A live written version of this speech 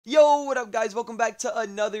Yo, what up guys? Welcome back to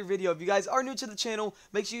another video. If you guys are new to the channel,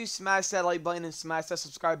 make sure you smash that like button and smash that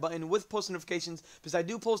subscribe button with post notifications because I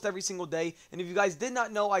do post every single day. And if you guys did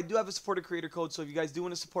not know, I do have a supporter creator code. So if you guys do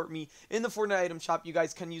want to support me in the Fortnite item shop, you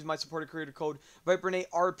guys can use my supporter creator code ViperNate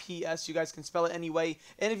RPS. You guys can spell it anyway.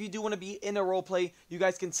 And if you do want to be in a roleplay, you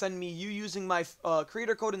guys can send me using my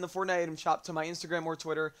creator code in the Fortnite item shop to my Instagram or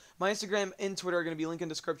Twitter. My Instagram and Twitter are going to be linked in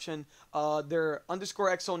the description. They're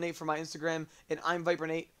 _XO_Nate for my Instagram and I'm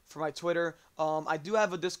ViperNate for my Twitter. I do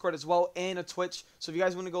have a Discord as well and a Twitch. So if you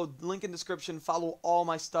guys want to go, link in description, follow all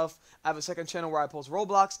my stuff. I have a second channel where I post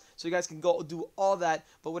Roblox, so you guys can go do all that.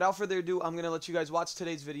 But without further ado, I'm going to let you guys watch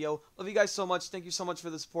today's video. Love you guys so much. Thank you so much for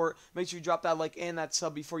the support. Make sure you drop that like and that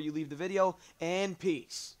sub before you leave the video. And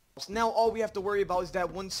peace. Now all we have to worry about is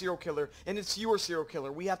that one serial killer, and it's your serial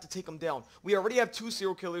killer. We have to take him down. We already have 2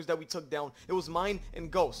 serial killers that we took down. It was mine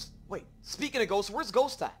and Ghost. Wait, speaking of Ghost, where's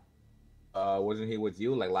Ghost at? Wasn't he with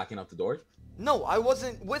you, like locking up the doors? No, I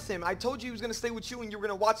wasn't with him. I told you he was gonna stay with you and you were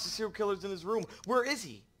gonna watch the serial killers in his room. Where is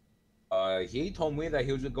he? He told me that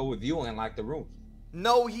he was gonna go with you and lock the rooms.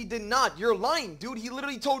 No, he did not. You're lying, dude. He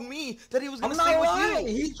literally told me that he was gonna I'm stay not with lying.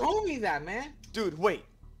 you. He told me that, man. Dude, wait.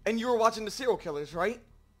 And you were watching the serial killers, right?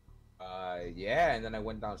 Yeah, and then I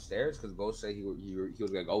went downstairs because Ghost said he was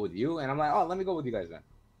gonna go with you, and I'm like, oh, let me go with you guys then.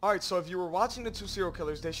 Alright, so if you were watching the 2 serial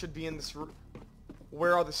killers, they should be in this room.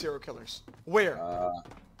 Where are the serial killers? Where?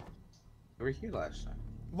 They were here last time.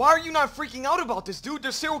 Why are you not freaking out about this, dude?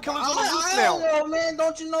 There's serial killers on the loose I now. don't know, man.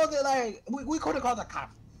 Don't you know that, like, we could have called the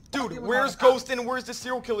cops. Dude, where's Ghost and where's the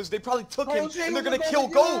serial killers? They probably took him and they're gonna kill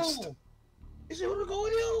Ghost. He said he was gonna go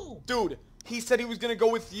with you. Dude, he said he was gonna go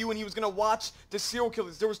with you and he was gonna watch the serial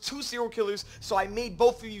killers. There was 2 serial killers, so I made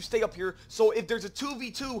both of you stay up here. So if there's a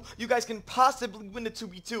 2v2, you guys can possibly win the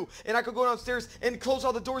 2v2. And I could go downstairs and close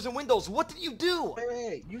all the doors and windows. What did you do?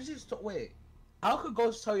 Wait. You just wait. How could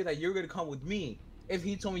Ghost tell you that you're gonna come with me if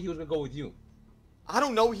he told me he was gonna go with you? I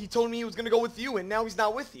don't know. He told me he was gonna go with you and now he's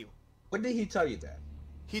not with you. When did he tell you that?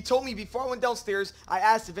 He told me before I went downstairs, I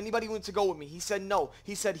asked if anybody wanted to go with me. He said no.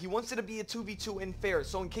 He said he wants it to be a 2v2 and fair.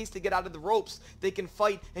 So in case they get out of the ropes, they can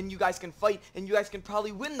fight and you guys can fight and you guys can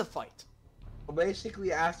probably win the fight. Well,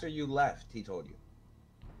 basically, after you left, he told you.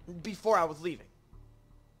 Before I was leaving.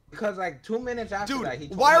 Because like 2 minutes after that, he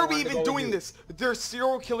Dude, told why me are he we wanted to even go with doing you. this? There's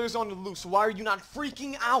serial killers on the loose. Why are you not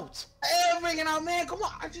freaking out? Hey, I'm freaking out, man. Come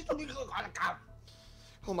on. I just told you to go on the cop.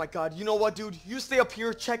 Oh my god, you know what, dude? You stay up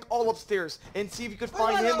here, check all upstairs, and see if you can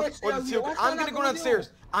find him or the serial killer. I'm gonna go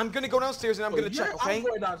downstairs. I'm gonna go downstairs and I'm gonna check, okay? I'm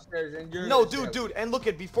going downstairs and you're No, dude, and look,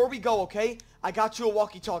 before we go, okay? I got you a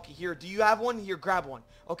walkie-talkie here. Do you have one? Here, grab one.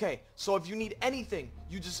 Okay, so if you need anything,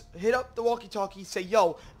 you just hit up the walkie-talkie, say,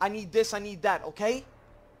 yo, I need this, I need that, okay?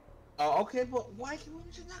 Okay, but why can we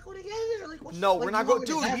just not go together? Like, No, we're not going.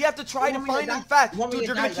 Dude, we have to try to find him fast. Dude,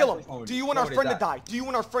 you're gonna kill him. Do you want our friend to die? Do you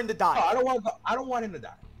want our friend to die? No, I don't want him to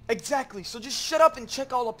die. Exactly. So just shut up and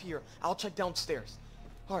check all up here. I'll check downstairs.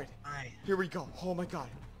 All right. Here we go. Oh my god.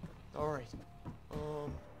 All right.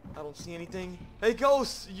 I don't see anything. Hey,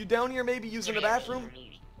 Ghost, you down here maybe using the bathroom?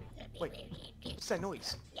 Wait. What's that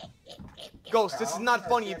noise? Ghost, this is not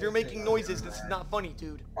funny. If you're making noises, this is not funny,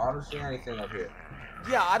 dude. I don't see anything up here.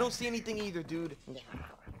 Yeah, I don't see anything either, dude.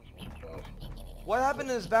 What happened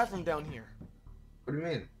to this bathroom down here? What do you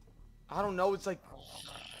mean? I don't know. It's like...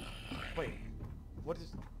 Wait.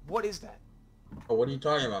 What is that? Oh, what are you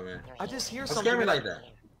talking about, man? I just hear Don't something. scare me like that.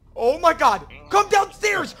 Oh my god! Come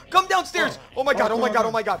downstairs! Come downstairs! Oh my god, oh my god,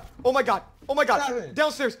 oh my god. Oh my god. Oh my god.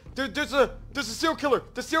 Downstairs. There's a serial killer.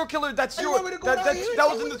 The serial killer that's your that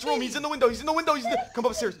was in this room. He's in the window. He's in the window. Come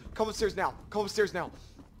upstairs. Come upstairs now. Come upstairs now.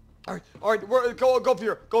 Alright, go up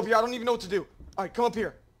here. Go up here. I don't even know what to do. Alright, come up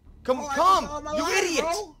here. Come, you idiot!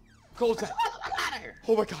 Close that.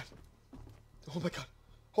 Oh my god. Oh my god.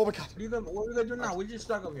 Oh my god. What are we gonna do now? We just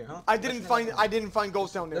stuck up here, huh? I didn't find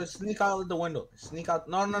Ghost down there. Let's sneak out of the window. Sneak out.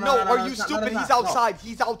 No, are you stupid? He's outside.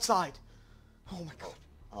 He's outside. Oh my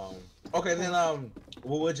god. Okay, then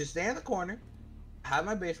we'll just stay in the corner. Have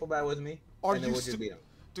my baseball bat with me. And then we'll just beat him.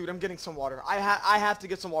 Dude, I'm getting some water. I have to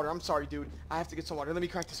get some water. I'm sorry, dude. I have to get some water. Let me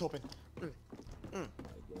crack this open.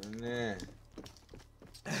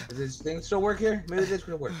 Does this thing still work here? Maybe this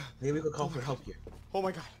could work. Maybe we could call for help here. Oh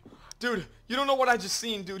my god. Dude, you don't know what I just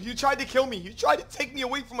seen, dude. You tried to kill me. You tried to take me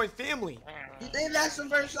away from my family. You think that's the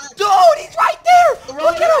first time? Dude, he's right there!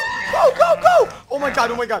 Look at him! Go, go, go! Oh my god,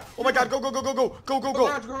 oh my god. Oh my god, go, go, go, go, go. Go, go,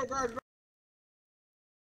 go.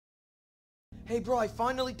 Hey, bro, I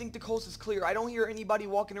finally think the coast is clear. I don't hear anybody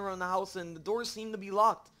walking around the house and the doors seem to be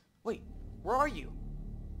locked. Wait, where are you?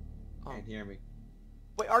 Can't hear me.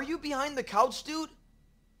 Wait, are you behind the couch, dude?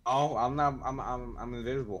 Oh, I'm not. I'm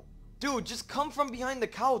invisible. Dude, just come from behind the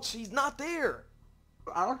couch. He's not there.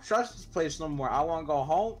 I don't trust this place no more. I want to go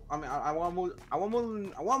home. I mean, I want to move. I want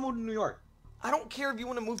to move to New York. I don't care if you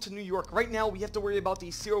want to move to New York. Right now, we have to worry about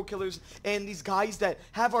these serial killers and these guys that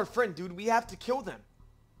have our friend, dude. We have to kill them.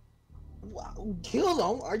 Wow, kill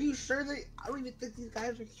them? Are you sure they? I don't even think these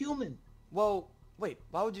guys are human. Well, wait.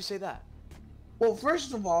 Why would you say that? Well,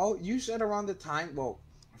 first of all, you said around the time. Well,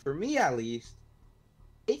 for me at least,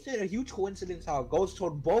 it's a huge coincidence how Ghost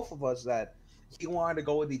told both of us that he wanted to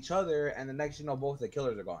go with each other, and the next you know, both the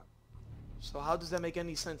killers are gone. So how does that make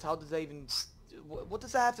any sense? How does that even? What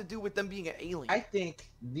does that have to do with them being an alien? I think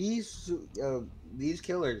these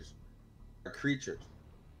killers are creatures.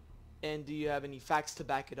 And do you have any facts to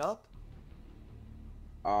back it up?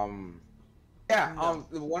 Yeah. No.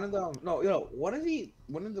 One of them. No, one of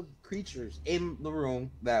the creatures in the room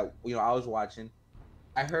that I was watching.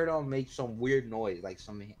 I heard him make some weird noise, like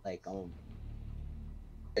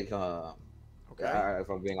Okay. if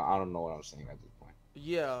I'm being, I don't know what I'm saying at this point.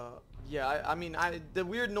 Yeah. I mean, the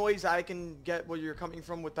weird noise, I can get where you're coming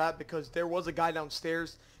from with that because there was a guy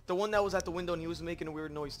downstairs, the one that was at the window, and he was making a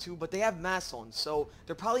weird noise too. But they have masks on, so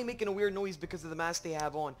they're probably making a weird noise because of the mask they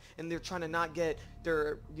have on, and they're trying to not get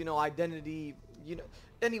their, identity.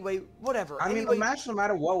 Anyway, whatever. I mean, the mask, no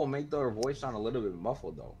matter what, will make their voice sound a little bit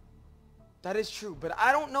muffled, though. That is true, but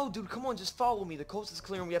I don't know, dude. Come on, just follow me. The coast is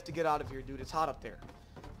clear, and we have to get out of here, dude. It's hot up there.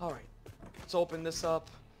 All right, let's open this up,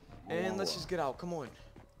 and let's just get out. Come on.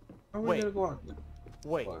 Wait.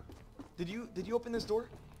 Wait. Did you open this door?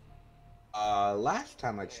 Last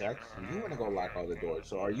time I checked, you want to go lock all the doors.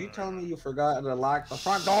 So are you telling me you forgot to lock the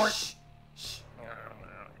front door? Shh.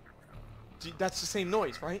 That's the same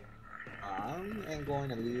noise, right? I ain't going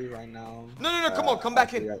to leave right now. No, come on, come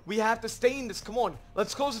back in. We have to stay in this. Come on,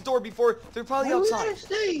 let's close the door before they're probably outside. We gotta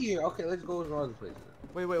stay here. Okay, let's go to other places.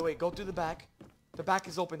 Wait. Go through the back. The back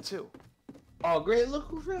is open too. Oh, great. Look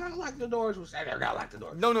who forgot to lock the doors. Who said they gotta lock the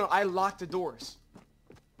doors? No, I locked the doors.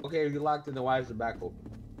 Okay, if you locked it, then why is the back open?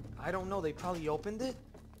 I don't know. They probably opened it.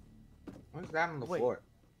 What's that on the floor?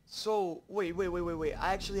 So, wait.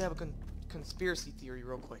 I actually have a conspiracy theory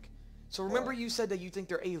real quick. So remember you said that you think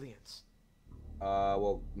they're aliens.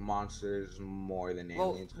 Well, monsters more than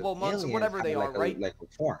aliens. Well, monsters, whatever they are, right? Like a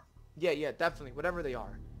form. Yeah, definitely, whatever they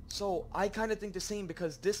are. So I kind of think the same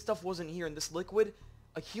because this stuff wasn't here in this liquid.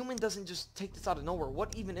 A human doesn't just take this out of nowhere.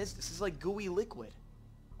 What even is this? This is like gooey liquid.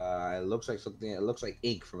 It looks like something. It looks like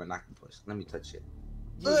ink from an octopus. Let me touch it.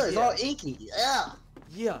 Yeah. It's all inky. Yeah.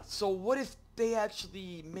 Yeah. So what if they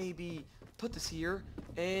actually maybe put this here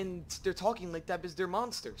and they're talking like that because they're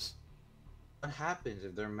monsters? What happens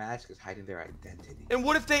if their mask is hiding their identity? And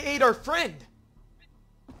what if they ate our friend?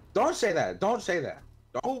 Don't say that. Don't say that.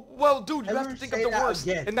 Well, dude, you have to think of the worst.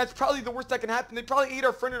 Again. And that's probably the worst that can happen. They probably ate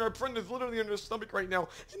our friend, and our friend is literally in their stomach right now.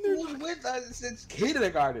 And they're Who's with us since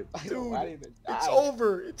kindergarten? Dude, it's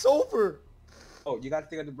over. It's over. Oh, you got to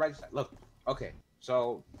think of the bright side. Look, okay,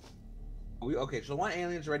 so one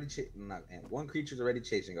alien's already one creature's already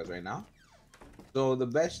chasing us right now. So the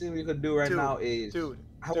best thing we could do right now is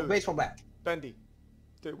have a baseball bat. Bendy,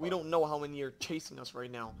 dude, we don't know how many are chasing us right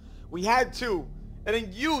now. We had 2, and then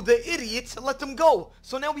you, the idiots, let them go.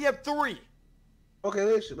 So now we have 3. Okay,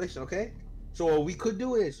 listen, okay? So what we could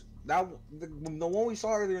do is, the one we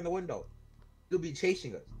saw earlier in the window, he'll be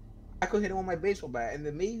chasing us. I could hit him with my baseball bat, and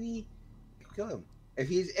then maybe kill him.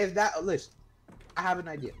 Listen, I have an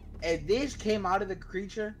idea. If this came out of the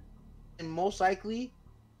creature, and most likely,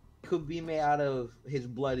 could be made out of his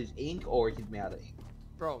blood is ink, or he's made out of ink.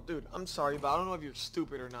 Bro, dude, I'm sorry, but I don't know if you're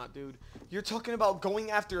stupid or not, dude. You're talking about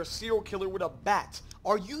going after a serial killer with a bat.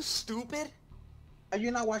 Are you stupid? Have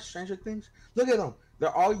you not watched Stranger Things? Look at them.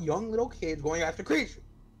 They're all young little kids going after creatures.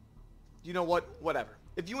 You know what? Whatever.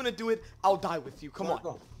 If you want to do it, I'll die with you. Come on.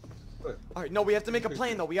 Go. Alright, no, we have to make a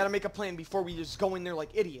plan, though. We gotta make a plan before we just go in there like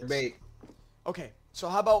idiots. Bait. Okay, so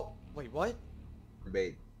how about... Wait, what?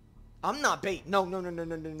 Bait. I'm not bait. No. No,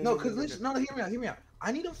 because listen, hear me out.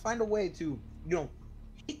 I need to find a way to,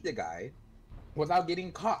 hit the guy without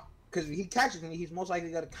getting caught. Because if he catches me, he's most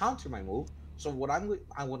likely gonna counter my move. So what I'm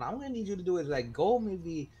gonna need you to do is like go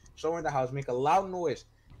maybe somewhere in the house, make a loud noise,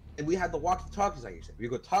 and we have the walkie-talkies like you said. We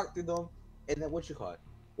could talk to them, and then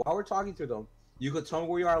while we're talking to them, you could tell me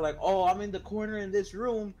where you are. Like, oh, I'm in the corner in this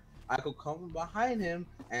room. I could come behind him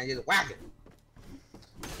and just whack it.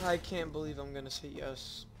 I can't believe I'm gonna say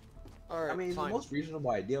yes. All right, I mean, it's fine. the most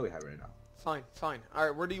reasonable idea we have right now. Fine. All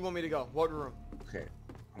right, where do you want me to go? What room? Okay,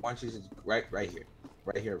 I want you to right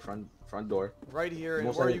here, front door. Right here,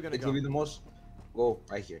 and where are you gonna go? It will be the most. Go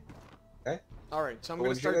right here. Okay. All right, so I'm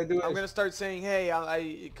gonna start. I'm gonna start saying, "Hey,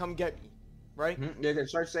 I come get me," right? You're gonna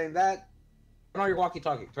start saying that, Turn on your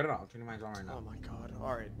walkie-talkie. Turn it on. I'm turning mine on right now. Oh my god.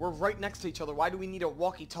 Alright. We're right next to each other. Why do we need a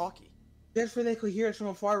walkie-talkie? Just so they could hear us from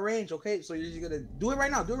a far range, okay? So you're just gonna do it right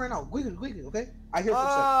now. Do it right now. Quickly, okay? I hear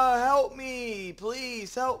footsteps. Help me.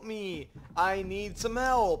 Please help me. I need some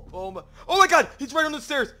help. Oh my god. He's right on the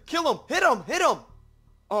stairs. Kill him. Hit him. Hit him.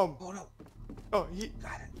 Hold up. Oh, he...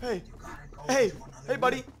 Got it. Hey. You gotta go Hey. to another Hey,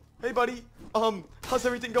 buddy. room. Hey, buddy. How's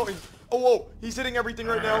everything going? Oh, whoa. He's hitting everything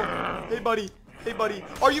right now. Hey, buddy. Hey, buddy.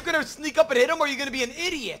 Are you gonna sneak up and hit him, or are you gonna be an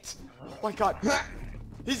idiot? Oh my god.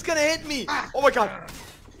 He's gonna hit me. Oh my god.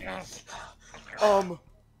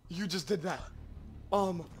 You just did that.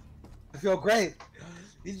 I feel great.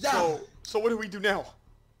 He's down. So what do we do now?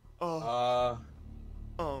 The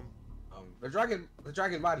dragon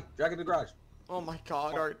body. Dragon the garage. Oh my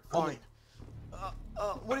god. Alright, fine.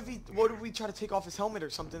 What if we try to take off his helmet or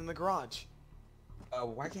something in the garage?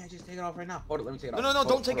 Why can't I just take it off right now? Hold on, let me take it off. No,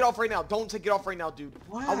 don't take it off right now. Don't take it off right now, dude.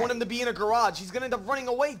 Why? I want him to be in a garage. He's gonna end up running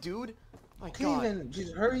away, dude. My god. Even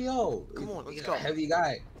just hurry up. Come on, let's He's go. a heavy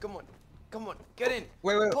guy. Come on, get in.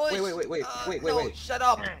 Wait, Push. wait. Shut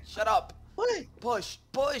up. What? Push.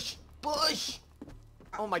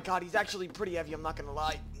 Oh my god, he's actually pretty heavy, I'm not gonna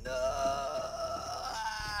lie.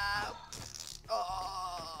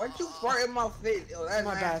 Why'd you fart in my face? Yo, that's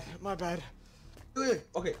My bad. Good.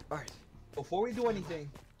 Okay, Alright. before we do anything,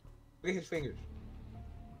 look at his fingers.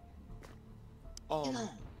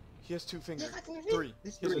 He has 2 fingers. Yeah, 3.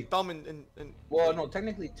 It's He has a 3. thumb and Well, no,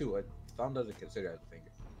 technically 2. A thumb doesn't consider as a finger.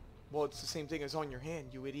 well, it's the same thing as on your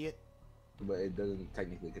hand, you idiot. But it doesn't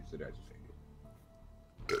technically consider as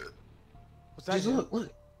a finger. What's that? Just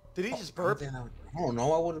look. Did he just burp? I don't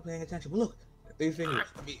know. I wasn't paying attention. But look, 3 fingers.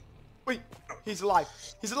 Wait, he's alive.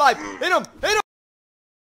 He's alive. Hit him.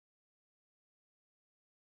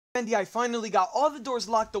 Andy, I finally got all the doors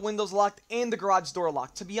locked, the windows locked, and the garage door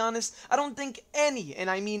locked. To be honest, I don't think any, and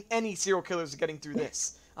I mean any, serial killers are getting through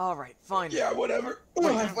this. Alright, fine. Yeah, whatever.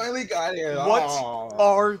 I finally got here. What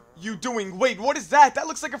are you doing? Wait, what is that? That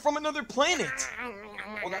looks like it's from another planet.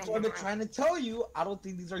 Well, that's what I'm trying to tell you. I don't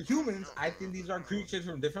think these are humans. I think these are creatures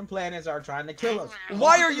from different planets that are trying to kill us.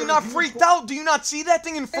 Why are you not freaked out? Do you not see that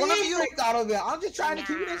thing in front of you? Freaked out of it. I'm just trying to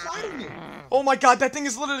keep it inside of me. Oh my god, that thing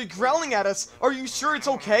is literally growling at us. Are you sure it's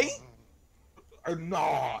okay?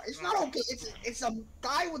 No, it's not okay. It's a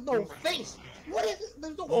guy with no face. What is it?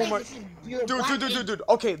 There's no Oh face. my... Dude.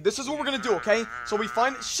 Okay, this is what we're gonna do, okay? So we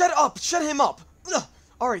find... Shut up! Shut him up!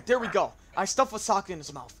 Alright, there we go. I stuff a sock in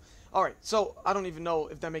his mouth. Alright, so I don't even know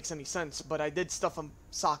if that makes any sense, but I did stuff a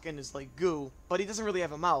sock in his, like, goo. But he doesn't really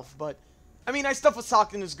have a mouth, but... I mean, I stuff a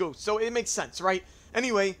sock in his goo, so it makes sense, right?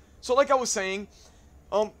 Anyway, so like I was saying,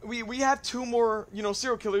 we have 2 more,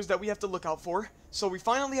 serial killers that we have to look out for. So we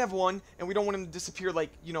finally have one, and we don't want him to disappear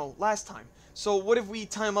like, last time. So what if we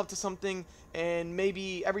tie him up to something, and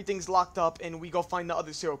maybe everything's locked up, and we go find the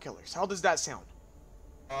other serial killers? How does that sound?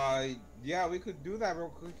 Yeah, we could do that real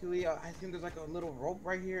quickly. I think there's like a little rope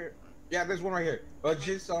right here. Yeah, there's one right here.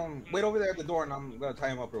 Just, wait over there at the door, and I'm gonna tie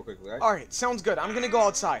him up real quickly, right? Alright, sounds good. I'm gonna go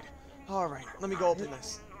outside. Alright, let me go open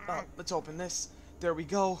this. Let's open this. There we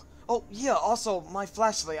go. Oh, yeah, also, my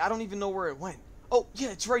flashlight. I don't even know where it went. Oh, yeah,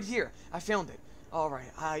 it's right here. I found it.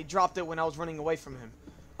 Alright, I dropped it when I was running away from him.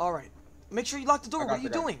 Alright, make sure you lock the door. What are you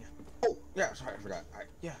doing? Oh, yeah, sorry, I forgot. Right.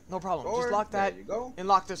 Yeah, no problem. Door, just lock that there you go. and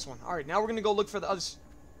lock this one. Alright, now we're gonna go look for the others.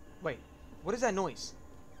 Wait, what is that noise?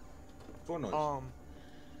 What noise?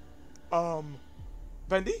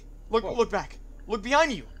 Bendy? Look back. Look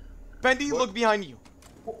behind you. Bendy, What? look behind you.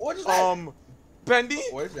 What is that? Bendy?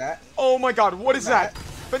 What is that? Oh my god, what is that?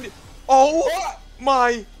 Bendy. Oh What?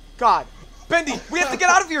 my god. Bendy, we have to get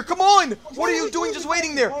out of here. Come on. What are you doing just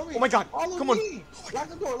waiting there? Oh my god. Come on. Lock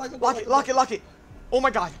the door, Lock it. Oh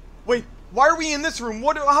my god. Wait, why are we in this room?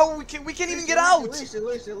 How we can't even get out?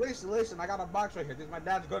 Listen. I got a box right here. This is my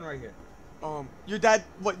dad's gun right here. Your dad,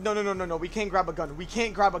 what? No. We can't grab a gun. We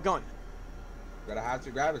can't grab a gun. Gotta have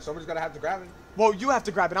to grab it. Somebody's gotta have to grab it. Well, you have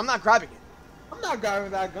to grab it. I'm not grabbing it. I'm not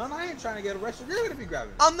grabbing that gun. I ain't trying to get arrested. You're gonna be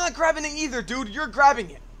grabbing it. I'm not grabbing it either, dude. You're grabbing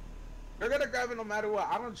it. You're gonna grab it no matter what.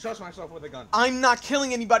 I don't trust myself with a gun. I'm not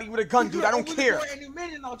killing anybody with a gun, dude. I don't care. Any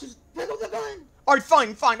minute, I'll just pick up the gun. Alright,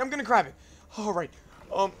 fine. I'm gonna grab it. Alright.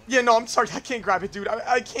 Yeah, no, I'm sorry. I can't grab it, dude.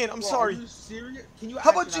 I can't. I'm sorry. Are you serious? Can you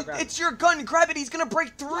How about you? It's your gun. Grab it. He's gonna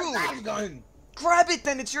break through. My dad's gun. Grab it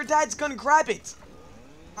then. It's your dad's gun. Grab it.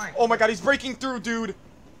 Fine. Oh my god, he's breaking through, dude.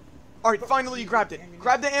 Alright, finally you grabbed it.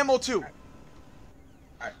 Grab the ammo too.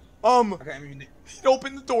 Alright. Okay, I mean,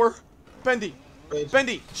 Open the door. Bendy.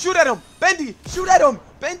 Bendy, shoot at him. Bendy, shoot at him.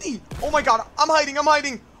 Bendy. Oh my god, I'm hiding.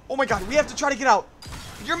 Oh my god, we have to try to get out.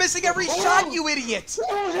 You're missing every shot, you idiot.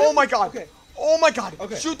 Oh my god. Okay. Oh my god.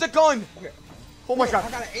 Okay. Shoot the gun. Okay. Oh my god.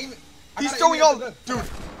 I gotta aim it. He's throwing all... Dude,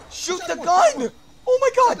 shoot the gun! Oh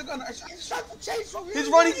my god! I shot the chainsaw. He's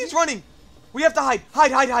running, he's running! We have to hide.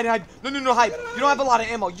 Hide. No, hide. You don't have a lot of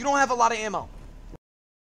ammo. You don't have a lot of ammo.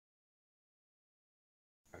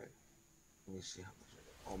 Alright. Let me see how much.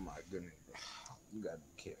 Oh my goodness, bro. You gotta be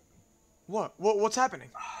kidding me. What? What's happening?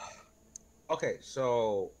 Okay,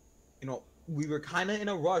 so, we were kind of in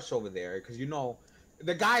a rush over there because,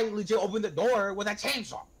 the guy legit opened the door with a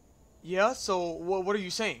chainsaw. Yeah, so what are you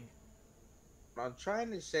saying? What I'm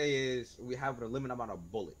trying to say is we have a limited amount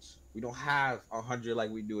of bullets. We don't have 100 like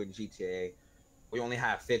we do in GTA. We only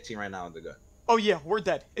have 15 right now in the gun. Oh yeah, we're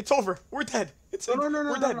dead. It's over. We're dead. No,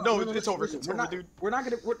 we're dead. No, it's over. Listen, It's over, dude. We're not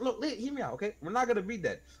gonna. Look, hear me out, okay? We're not gonna be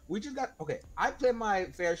dead. We just got. Okay, I play my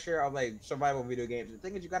fair share of like survival video games. The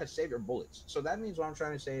thing is, you gotta save your bullets. So that means what I'm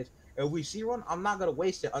trying to say is, if we see one, I'm not gonna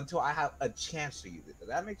waste it until I have a chance to use it. Does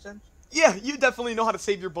that make sense? Yeah, you definitely know how to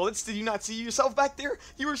save your bullets. Did you not see yourself back there?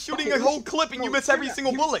 You were shooting a whole clip and you missed every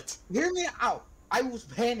single bullet. Hear me out. I was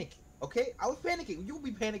panicking. Okay, I was panicking. You'll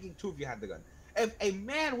be panicking too if you had the gun. If a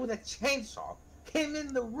man with a chainsaw came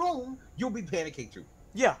in the room, you'll be panicking too.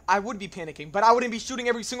 Yeah, I would be panicking, but I wouldn't be shooting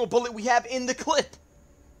every single bullet we have in the clip.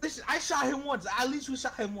 Listen, I shot him once. At least we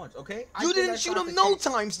shot him once, okay? You didn't shoot him no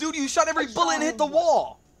times, dude. You shot every bullet and hit the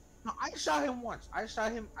wall. No, I shot him once. I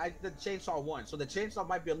shot him the chainsaw once, so the chainsaw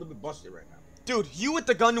might be a little bit busted right now. Dude, you with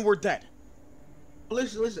the gun were dead.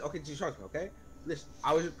 Listen. Okay, just trust me, okay? Listen,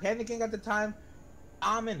 I was panicking at the time.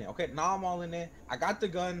 I'm in it, okay? Now I'm all in there. I got the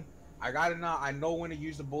gun. I got it now. I know when to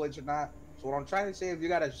use the bullets or not. So what I'm trying to say is you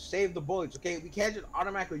gotta save the bullets, okay? We can't just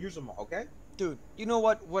automatically use them all, okay? Dude, you know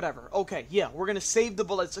what? Whatever. Okay, yeah, we're gonna save the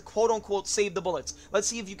bullets. Quote unquote, save the bullets. Let's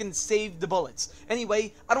see if you can save the bullets.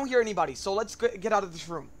 Anyway, I don't hear anybody, so let's get out of this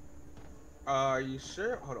room. Are you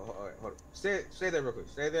sure? Hold on. Stay there real quick.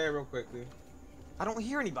 Stay there real quickly. I don't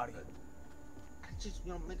hear anybody. I just,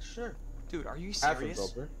 make sure. Dude, are you serious? Bathroom's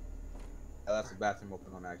open. I left the bathroom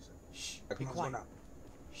open on accident. Shh, be quiet.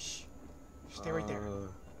 Shh. Stay right there.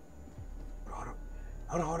 Hold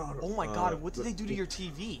on. Oh my god, what did they do to your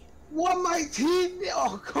TV? What, my TV?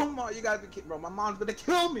 Oh, come on, you gotta be kidding, bro. My mom's gonna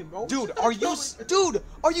kill me, bro. Dude, are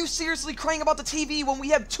you seriously crying about the TV when we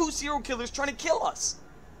have 2 serial killers trying to kill us?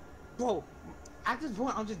 Bro, at this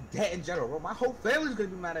point, I'm just dead in general, bro. My whole family's gonna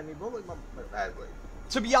be mad at me, bro. Like,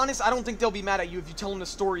 to be honest, I don't think they'll be mad at you if you tell them the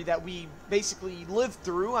story that we basically lived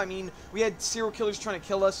through. I mean, we had serial killers trying to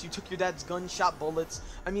kill us. You took your dad's gunshot bullets.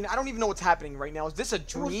 I mean, I don't even know what's happening right now. Is this a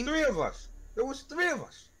dream? There was three of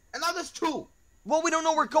us. And now there's 2. Well, we don't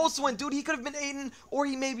know where Ghost went, dude. He could have been Aiden, or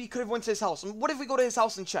he maybe could have went to his house. What if we go to his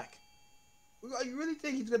house and check? You really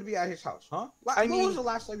think he's gonna be at his house, huh? When was the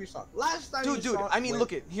last time you saw him? Dude, I mean,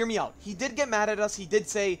 look it. Hear me out. He did get mad at us. He did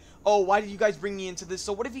say, "Oh, why did you guys bring me into this?"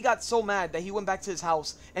 So what if he got so mad that he went back to his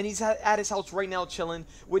house and he's at his house right now chilling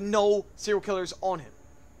with no serial killers on him?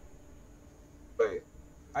 Wait,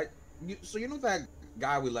 so you know that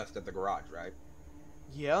guy we left at the garage, right?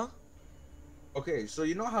 Yeah. Okay, so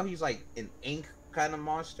you know how he's like an ink kind of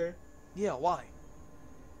monster? Yeah. Why?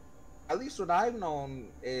 At least what I've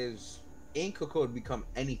known is ink could become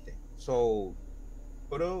anything. So,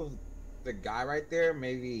 could the guy right there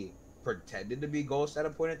maybe pretended to be Ghost at a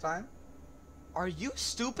point in time? Are you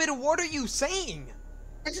stupid? What are you saying?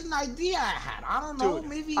 It's an idea I had. I don't know. Dude,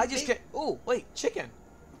 maybe I just can't. Oh, wait, chicken.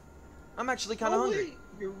 I'm actually kind of hungry.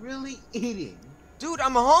 You're really eating. Dude,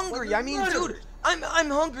 I'm hungry. I mean, dude, I'm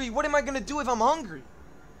hungry. What am I gonna do if I'm hungry?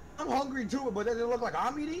 I'm hungry too, but does it look like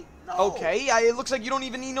I'm eating? No. Okay, it looks like you don't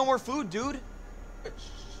even need no more food, dude.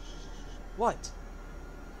 What?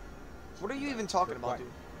 What are you even talking about, dude?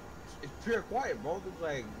 It's pure quiet, bro. There's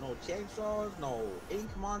like no chainsaws, no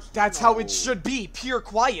ink monsters. That's how it should be, pure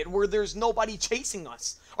quiet, where there's nobody chasing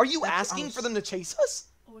us. Are you asking for them to chase us?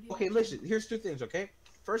 Okay, listen. Here's 2 things, okay?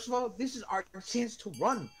 First of all, this is our chance to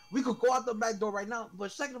run. We could go out the back door right now.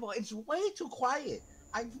 But second of all, it's way too quiet.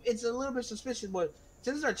 It's a little bit suspicious, but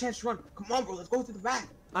since it's our chance to run, come on, bro. Let's go through the back.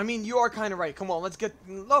 I mean, you are kind of right. Come on, let's get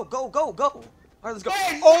low. Go. All right, let's go.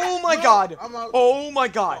 Hey, oh my god. I'm out. Oh my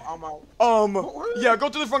god. No, I'm out. Yeah, go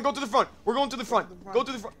to the front. We're going to the front. Go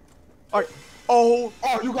to the front. All right. Oh,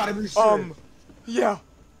 you gotta be serious. Yeah. All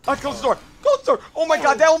right, close the door. Oh my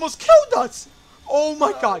god, that almost killed us. Oh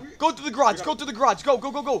my god. Go to the garage. Go. Come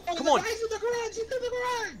on. He's in the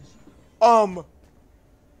garage.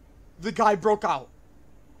 The guy broke out.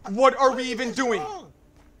 What are we even doing?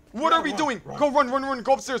 What are we doing? Go run.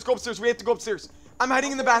 Go upstairs. We have to go upstairs. I'm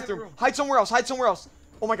hiding in the bathroom. Hide somewhere else.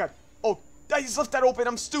 Oh my god. Oh, I just left that open.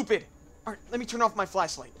 I'm stupid. All right, let me turn off my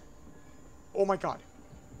flashlight. Oh my god.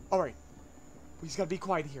 All right. We just gotta be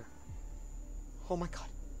quiet here. Oh my god.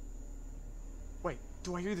 Wait,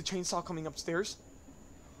 do I hear the chainsaw coming upstairs?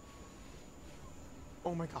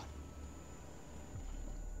 Oh my god.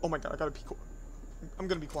 Oh my god, I gotta be quiet. I'm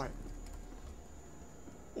gonna be quiet.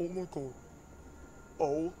 Oh my god.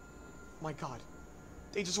 Oh my god.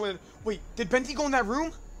 They just went. Wait, did Benty go in that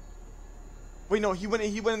room? Wait, no, he went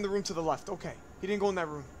in the room to the left. Okay. He didn't go in that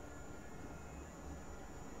room.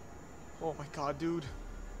 Oh my god, dude.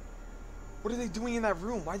 What are they doing in that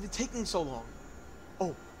room? Why are they taking so long?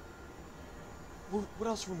 Oh. What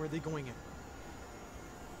else room are they going in?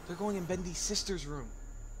 They're going in Bendy's sister's room.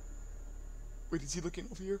 Wait, is he looking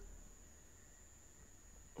over here?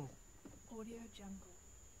 Oh. Audio Jungle.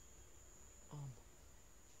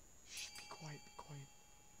 Shh, be quiet, be quiet.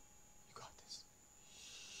 You got this.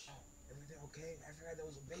 Everything okay? I forgot there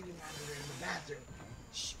was a baby monitor in the bathroom.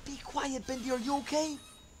 Shh, be quiet, Bendy. Are you okay?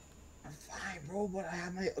 I'm fine, bro, but I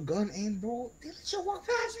have my gun aimed, bro. Didn't you walk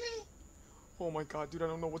past me? Oh my god, dude, I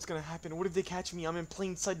don't know what's gonna happen. What if they catch me? I'm in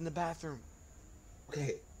plain sight in the bathroom.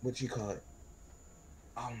 Okay, what you call it?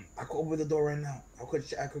 I could open the door right now. I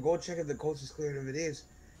could go check if the coast is clear. If it is,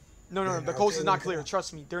 No, the coast is not clear.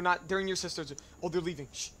 Trust me. They're not. They're in your sister's. Oh, they're leaving.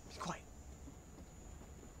 Shh, be quiet.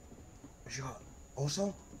 What you call it?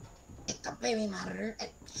 Also, get the baby monitor and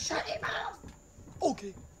shut it off.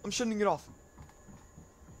 Okay, I'm shutting it off.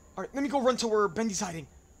 All right, let me go run to where Bendy's hiding.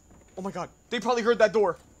 Oh my god, they probably heard that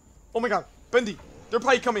door. Oh my god, Bendy, they're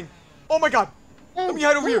probably coming. Oh my god, let me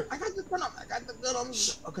hide over here. I got the gun on. I got the gun on.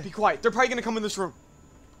 Shh, okay. be quiet. They're probably gonna come in this room.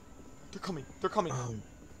 They're coming. They're coming.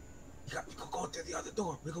 We could go through the other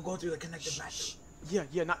door. We could go through the connected bathroom.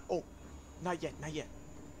 Yeah, not yet.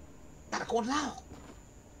 Gotta go now.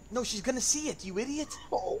 No, she's gonna see it, you idiot.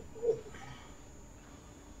 Oh.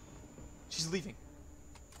 She's leaving.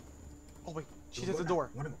 Oh wait, she's at the door.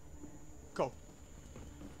 Go.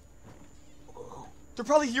 Go. They're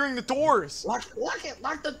probably hearing the doors. Lock it.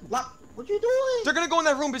 Lock. What you doing? They're gonna go in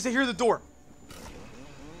that room because they hear the door.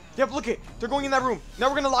 Yep, look it. They're going in that room. Now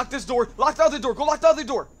we're gonna lock this door. Lock the other door. Go lock the other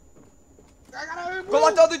door. Go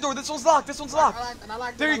lock the other door. This one's locked.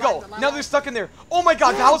 There you go. Now they're stuck in there. Oh my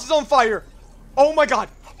god, the house is on fire. Oh my god.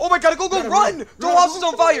 Go, run. The house is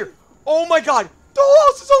on fire. Oh my god. The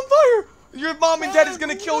house is on fire. Your mom and dad is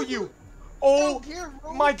gonna kill you. Oh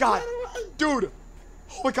my god. Dude.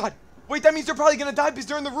 Oh my god. Wait, that means they're probably gonna die because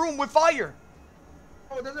they're in the room with fire.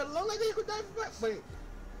 Oh, does it look like they could die? Wait.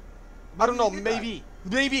 I don't know, maybe.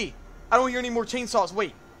 I don't hear any more chainsaws.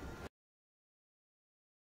 Wait.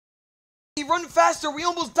 Run faster. We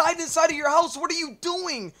almost died inside of your house. What are you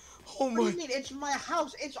doing? Oh my. What do you mean? It's my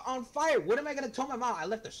house. It's on fire. What am I gonna tell my mom? I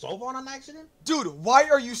left the sofa on accident? Dude, why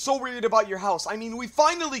are you so worried about your house? I mean, we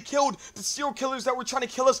finally killed the serial killers that were trying to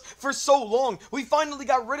kill us for so long. We finally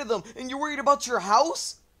got rid of them, and you're worried about your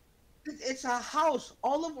house? It's a house.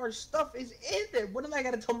 All of our stuff is in there. What am I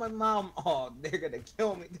gonna tell my mom? Oh, they're gonna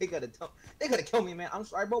kill me. They're gonna kill me, man. I'm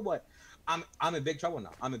sorry, but what? I'm in big trouble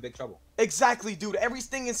now. I'm in big trouble. Exactly, dude.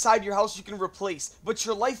 Everything inside your house you can replace, but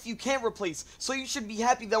your life you can't replace. So you should be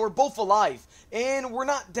happy that we're both alive and we're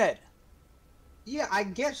not dead. Yeah, I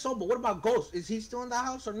guess so, but what about Ghost? Is he still in the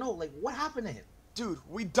house or no? Like, what happened to him? Dude,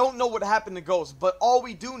 we don't know what happened to Ghost, but all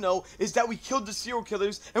we do know is that we killed the serial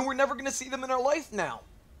killers and we're never gonna see them in our life now.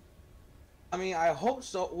 I mean, I hope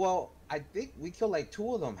so. Well, I think we killed like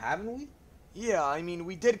 2 of them, haven't we? Yeah, I mean,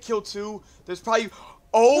 we did kill 2. There's probably...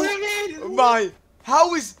 Oh my!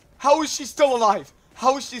 How is she still alive?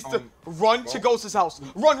 How is she still? Run to Ghost's house.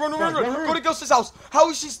 Run! Go to Ghost's house. How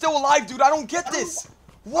is she still alive, dude? I don't get this.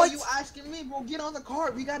 What? Are you asking me, bro? Get on the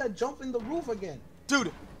car. We gotta jump in the roof again.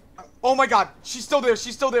 Dude. Oh my god. She's still there.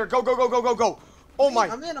 Go. Oh my.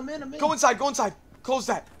 I'm in. Go inside. Close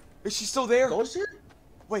that. Is she still there? Ghost here?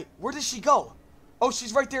 Wait, where does she go? Oh,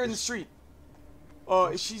 she's right there in the street.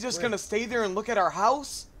 Is she just gonna stay there and look at our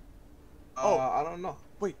house? I don't know.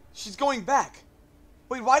 Wait, she's going back.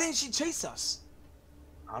 Wait, why didn't she chase us?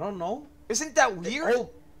 I don't know. Isn't that weird? Oh,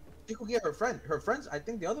 she could get her friend. Her friends, I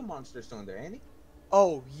think the other monster's still in there, ain't he?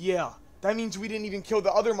 Oh, yeah. That means we didn't even kill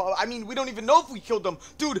the other I mean, we don't even know if we killed them.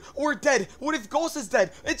 Dude, we're dead. What if Ghost is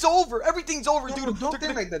dead? It's over. Everything's over, no, dude. Don't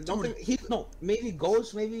think like that. Don't think... No, maybe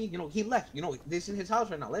Ghost, maybe, he left. This is his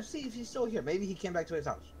house right now. Let's see if he's still here. Maybe he came back to his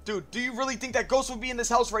house. Dude, do you really think that Ghost would be in this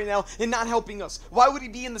house right now and not helping us? Why would he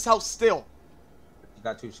be in this house still? He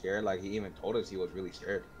got too scared. Like, he even told us he was really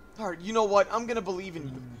scared. Alright, you know what? I'm gonna believe in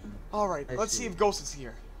you. Alright, let's see if Ghost is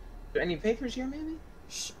here. Are there any papers here, maybe?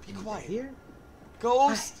 Shh, be quiet. Here?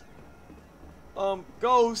 Ghost?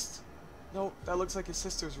 Ghost? No, that looks like his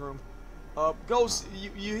sister's room. Ghost,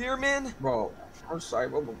 you here, man? Bro, I'm sorry,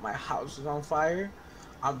 bro, but my house is on fire.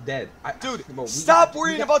 I'm dead. Dude, stop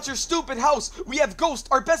worrying about your stupid house. We have Ghost,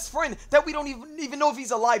 our best friend, that we don't even know if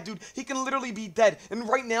he's alive, dude. He can literally be dead. And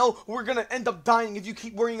right now, we're gonna end up dying if you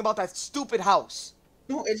keep worrying about that stupid house.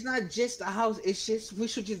 No, it's not just the house. It's just we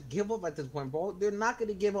should just give up at this point, bro. They're not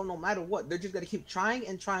gonna give up no matter what. They're just gonna keep trying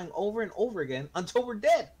and trying over and over again until we're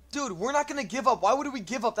dead. Dude, we're not gonna give up. Why would we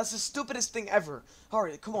give up? That's the stupidest thing ever.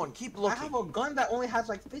 Alright, come on, keep looking. I have a gun that only has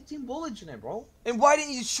like 15 bullets in it, bro. And why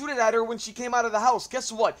didn't you shoot it at her when she came out of the house?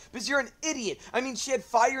 Guess what? Because you're an idiot. I mean, she had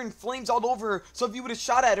fire and flames all over her, so if you would have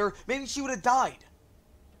shot at her, maybe she would have died.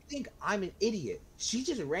 I think I'm an idiot. She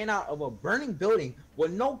just ran out of a burning building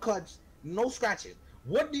with no cuts, no scratches.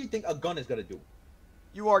 What do you think a gun is gonna do?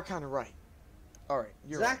 You are kind of right. Alright,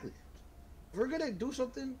 you're exactly. Right. If we're gonna do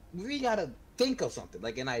something, we gotta think of something,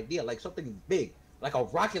 like an idea, like something big, like a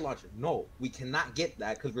rocket launcher. No, we cannot get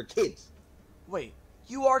that because we're kids. Wait,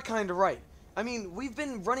 you are kind of right. I mean, we've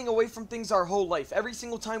been running away from things our whole life. Every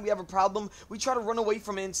single time we have a problem, we try to run away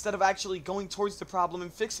from it instead of actually going towards the problem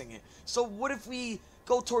and fixing it. So what if we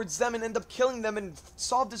go towards them and end up killing them and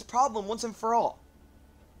solve this problem once and for all?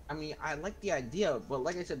 I mean, I like the idea, but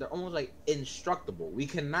like I said, they're almost like indestructible. We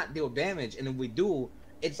cannot deal damage, and if we do,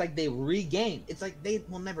 it's like they regain. It's like they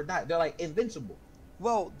will never die. They're like invincible.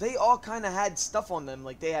 Well, they all kind of had stuff on them.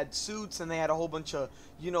 Like, they had suits, and they had a whole bunch of,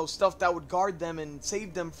 you know, stuff that would guard them and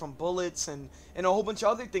save them from bullets and a whole bunch of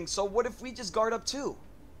other things. So what if we just guard up too?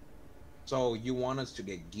 So you want us to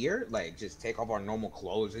get gear? Like, just take off our normal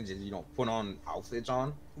clothes and just, you know, put on outfits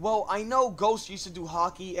on? Well, I know Ghost used to do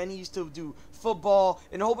hockey, and he used to do football,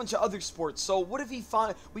 and a whole bunch of other sports. So what if we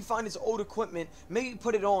find his old equipment, maybe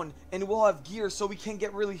put it on, and we'll have gear so we can't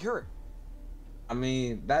get really hurt? I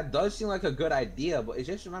mean, that does seem like a good idea, but it's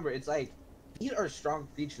just remember, it's like, these are strong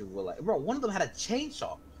creatures. Like, bro, one of them had a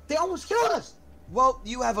chainsaw. They almost killed us. Well,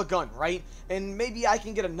 you have a gun, right? And maybe I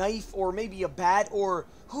can get a knife, or maybe a bat, or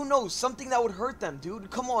who knows, something that would hurt them,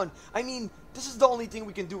 dude. Come on. I mean, this is the only thing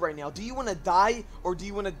we can do right now. Do you want to die, or do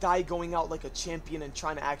you want to die going out like a champion and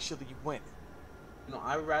trying to actually win? No,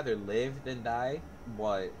 I'd rather live than die,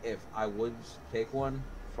 but if I would pick one,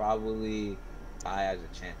 probably die as a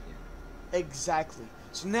champion. Exactly.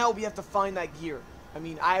 So now we have to find that gear. I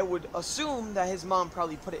mean, I would assume that his mom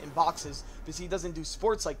probably put it in boxes because he doesn't do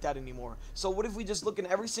sports like that anymore. So what if we just look in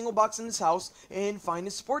every single box in his house and find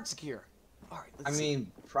his sports gear? All right, let's see. I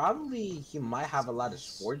mean, probably he might have a lot of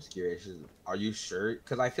sports gear. Are you sure?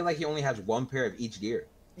 Because I feel like he only has one pair of each gear.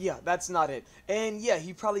 Yeah, that's not it. And yeah,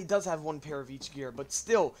 he probably does have one pair of each gear. But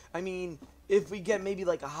still, I mean, if we get maybe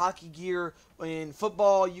like a hockey gear in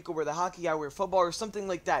football, you could wear the hockey, I wear football, or something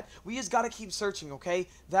like that. We just gotta keep searching, okay?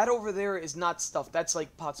 That over there is not stuff. That's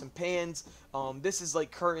like pots and pans. This is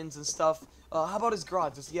like curtains and stuff. How about his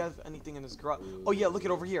garage? Does he have anything in his garage? Oh yeah, look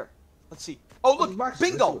it over here. Let's see. Oh look,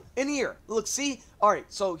 bingo! In here. Look, see?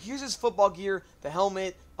 Alright, so here's his football gear, the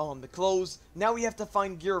helmet, the clothes. Now we have to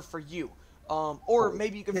find gear for you. Or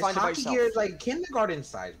maybe you can find it by yourself. His hockey gear is like kindergarten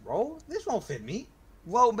size, bro. This won't fit me.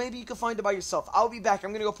 Well, maybe you can find it by yourself. I'll be back.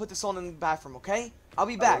 I'm gonna go put this on in the bathroom, okay? I'll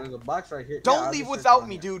be back. There's a box right here. Don't leave without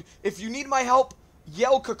me, dude. If you need my help,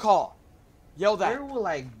 yell cacaw. Yell that. Where will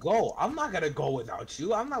I go? I'm not gonna go without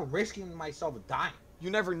you. I'm not risking myself dying. You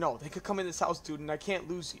never know. They could come in this house, dude, and I can't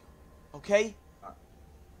lose you. Okay?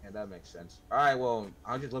 Yeah, that makes sense. Alright, well,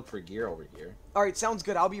 I'll just look for gear over here. Alright, sounds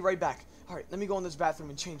good. I'll be right back. Alright, let me go in this bathroom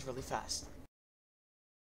and change really fast.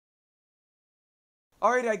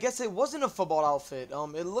 Alright, I guess it wasn't a football outfit.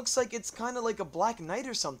 It looks like it's kind of like a Black Knight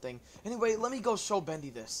or something. Anyway, let me go show Bendy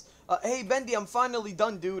this. Hey, Bendy, I'm finally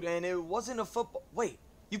done, dude, and it wasn't a football... Wait,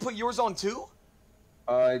 you put yours on too?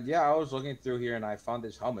 Yeah, I was looking through here and I found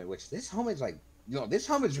this helmet, which this helmet's like... You know, this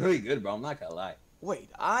helmet's really good, bro. I'm not gonna lie. Wait,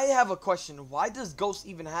 I have a question. Why does Ghost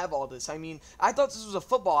even have all this? I mean, I thought this was a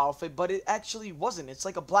football outfit, but it actually wasn't. It's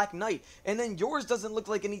like a Black Knight. And then yours doesn't look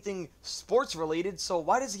like anything sports related, so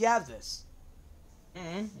why does he have this?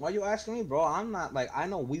 Why you asking me, bro? I'm not, like, I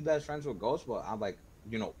know we best friends with Ghost, but I'm like,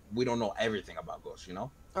 you know, we don't know everything about Ghost, you know?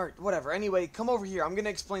 Alright, whatever. Anyway, come over here. I'm going to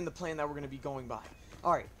explain the plan that we're going to be going by.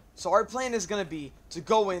 Alright, so our plan is going to be to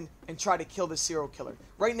go in and try to kill this serial killer.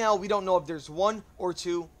 Right now, we don't know if there's one or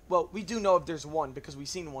two. Well, we do know if there's one because we've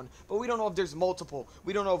seen one, but we don't know if there's multiple.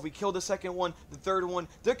 We don't know if we killed the second one, the third one.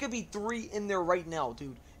 There could be 3 in there right now,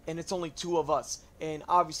 dude. And it's only 2 of us, and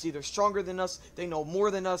obviously they're stronger than us, they know more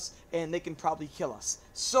than us, and they can probably kill us.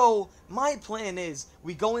 So my plan is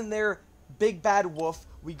we go in there, big bad wolf,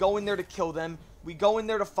 we go in there to kill them, we go in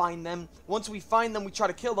there to find them. Once we find them, we try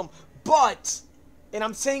to kill them, but, and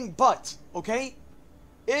I'm saying but, okay,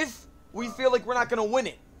 if we feel like we're not gonna win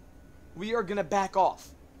it, we are gonna back off.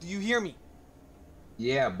 Do you hear me?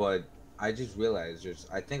 Yeah, but I just realized there's,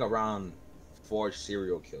 I think, around 4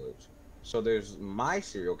 serial killers. So there's my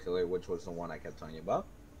serial killer, which was the one I kept telling you about.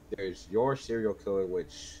 There's your serial killer,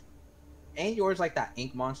 which... Ain't yours like that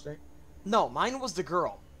ink monster? No, mine was the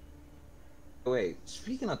girl. Wait,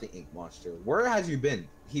 speaking of the ink monster, where has you been?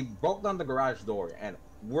 He broke down the garage door, and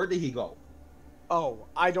where did he go? Oh,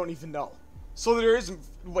 I don't even know. So there isn't.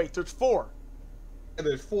 Wait, there's 4. And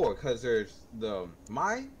there's 4, because there's the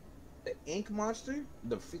ink monster,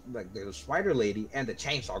 the spider lady, and the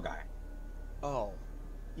chainsaw guy. Oh,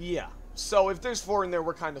 yeah. So if there's 4 in there,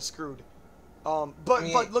 we're kind of screwed. But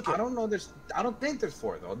look at. I don't know. I don't think there's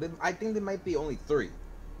 4 though. I think there might be only 3.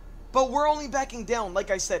 But we're only backing down.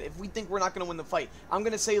 Like I said, if we think we're not gonna win the fight, I'm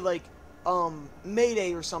gonna say like,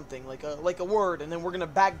 Mayday or something, like a word, and then we're gonna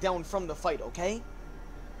back down from the fight. Okay?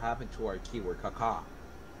 What happened to our keyword, caca?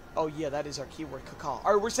 Oh yeah, that is our keyword, caca.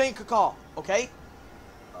 All right, we're saying caca. Okay?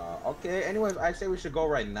 Okay. Anyways, I say we should go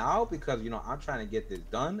right now because I'm trying to get this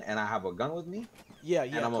done, and I have a gun with me. Yeah.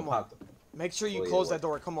 And I'm Come on. Make sure you close that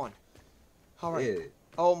door. Come on. All right. Yeah.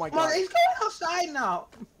 Oh my God. He's going outside now.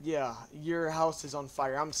 Yeah, your house is on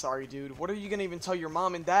fire. I'm sorry, dude. What are you gonna even tell your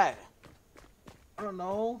mom and dad? I don't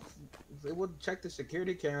know. They would check the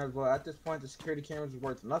security cameras, but at this point, the security cameras are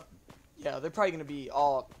worth nothing. Yeah, they're probably gonna be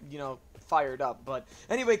all, fired up. But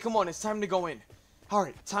anyway, come on, it's time to go in. All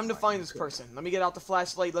right, time to find this person. Let me get out the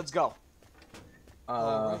flashlight. Let's go.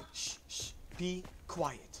 All right. Shh. Be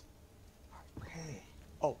quiet. Okay.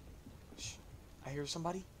 Oh, shh. I hear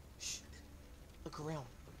somebody. Shh. Look around.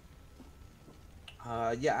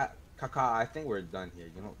 Yeah, Kaka, I think we're done here.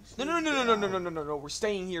 No. We're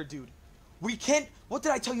staying here, dude. We can't. What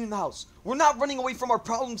did I tell you in the house? We're not running away from our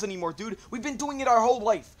problems anymore, dude. We've been doing it our whole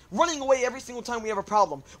life. Running away every single time we have a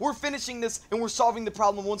problem. We're finishing this and we're solving the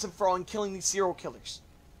problem once and for all and killing these serial killers.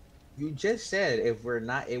 You just said if we're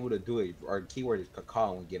not able to do it, our keyword is Kaka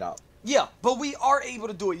when we get out. Yeah, but we are able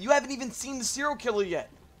to do it. You haven't even seen the serial killer yet.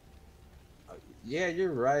 Yeah,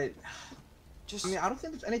 you're right. Just. I mean, I don't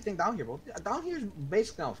think there's anything down here, bro. Down here is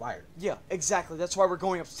basically on fire. Yeah, exactly. That's why we're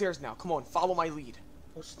going upstairs now. Come on, follow my lead.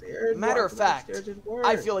 Upstairs? Matter of fact, upstairs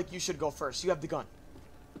I feel like you should go first. You have the gun.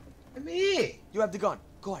 Me? You have the gun.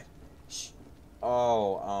 Go ahead. Shh.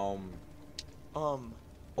 Oh,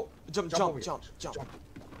 Jump.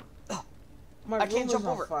 My I can't jump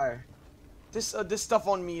over. Fire. This stuff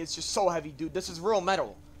on me is just so heavy, dude. This is real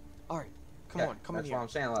metal. All right, come on, come in here.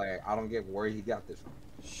 That's what I'm saying. Like, I don't get where he got this from.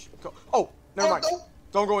 Shh. Go. Oh, never mind.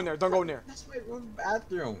 Don't go in there. Don't go in there. That's my room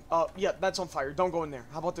bathroom. Yeah, that's on fire. Don't go in there.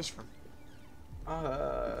 How about this room?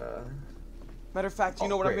 Matter of fact, you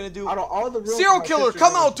know what I'm gonna do? Out of all the rooms, serial killer,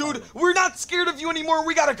 come out, dude. We're not scared of you anymore.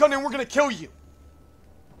 We got a gun and we're gonna kill you.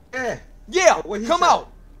 Yeah, come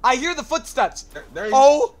out. I hear the footsteps.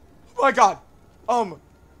 Oh my God.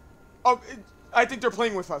 I think they're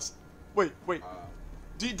playing with us. Wait.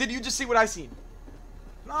 Did you just see what I seen?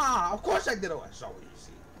 Nah, of course I did. I saw what you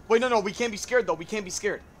see. Wait, no, we can't be scared though. We can't be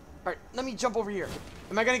scared. All right, let me jump over here.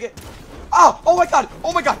 Am I gonna get? Oh my God!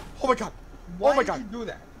 Why did you do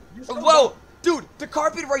that? Whoa, dude, the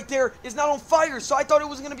carpet right there is not on fire, so I thought it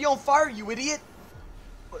was gonna be on fire. You idiot!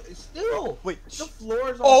 But it's still. Wait, the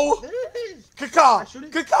floor is on. Oh, There it is. Caca!